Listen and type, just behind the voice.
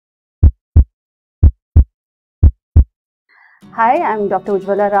Hi, I'm Dr.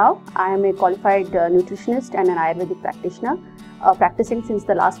 Ujwala Rao. I am a qualified nutritionist and an Ayurvedic practitioner, practicing since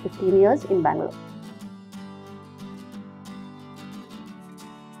the last 15 years in Bangalore.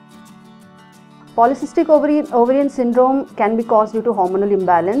 Polycystic ovarian syndrome can be caused due to hormonal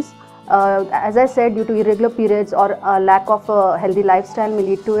imbalance. As I said, due to irregular periods or lack of a healthy lifestyle may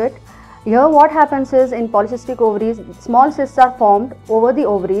lead to it. Here what happens is, in polycystic ovaries, small cysts are formed over the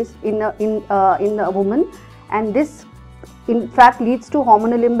ovaries in a woman, and this in fact leads to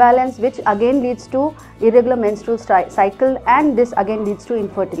hormonal imbalance, which again leads to irregular menstrual cycle, and this again leads to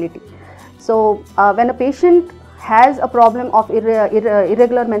infertility. So when a patient has a problem of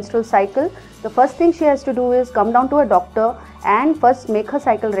irregular menstrual cycle, the first thing she has to do is come down to a doctor and first make her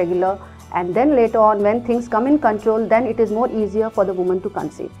cycle regular, and then later on, when things come in control, then it is more easier for the woman to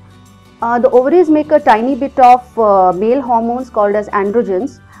conceive. The ovaries make a tiny bit of male hormones called as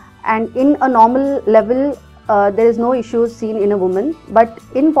androgens, and in a normal level there is no issues seen in a woman, but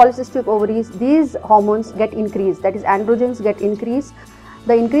in polycystic ovaries these hormones get increased, that is androgens get increased.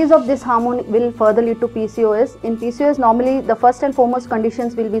 The increase of this hormone will further lead to PCOS. In PCOS, normally the first and foremost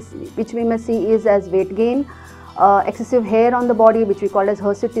conditions which we may see is as weight gain, excessive hair on the body, which we call as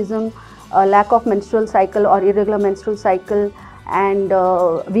hirsutism, lack of menstrual cycle or irregular menstrual cycle, and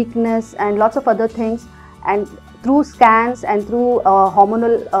weakness, and lots of other things. And through scans and through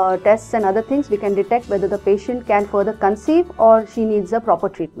hormonal tests and other things, we can detect whether the patient can further conceive or she needs a proper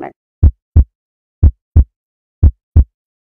treatment.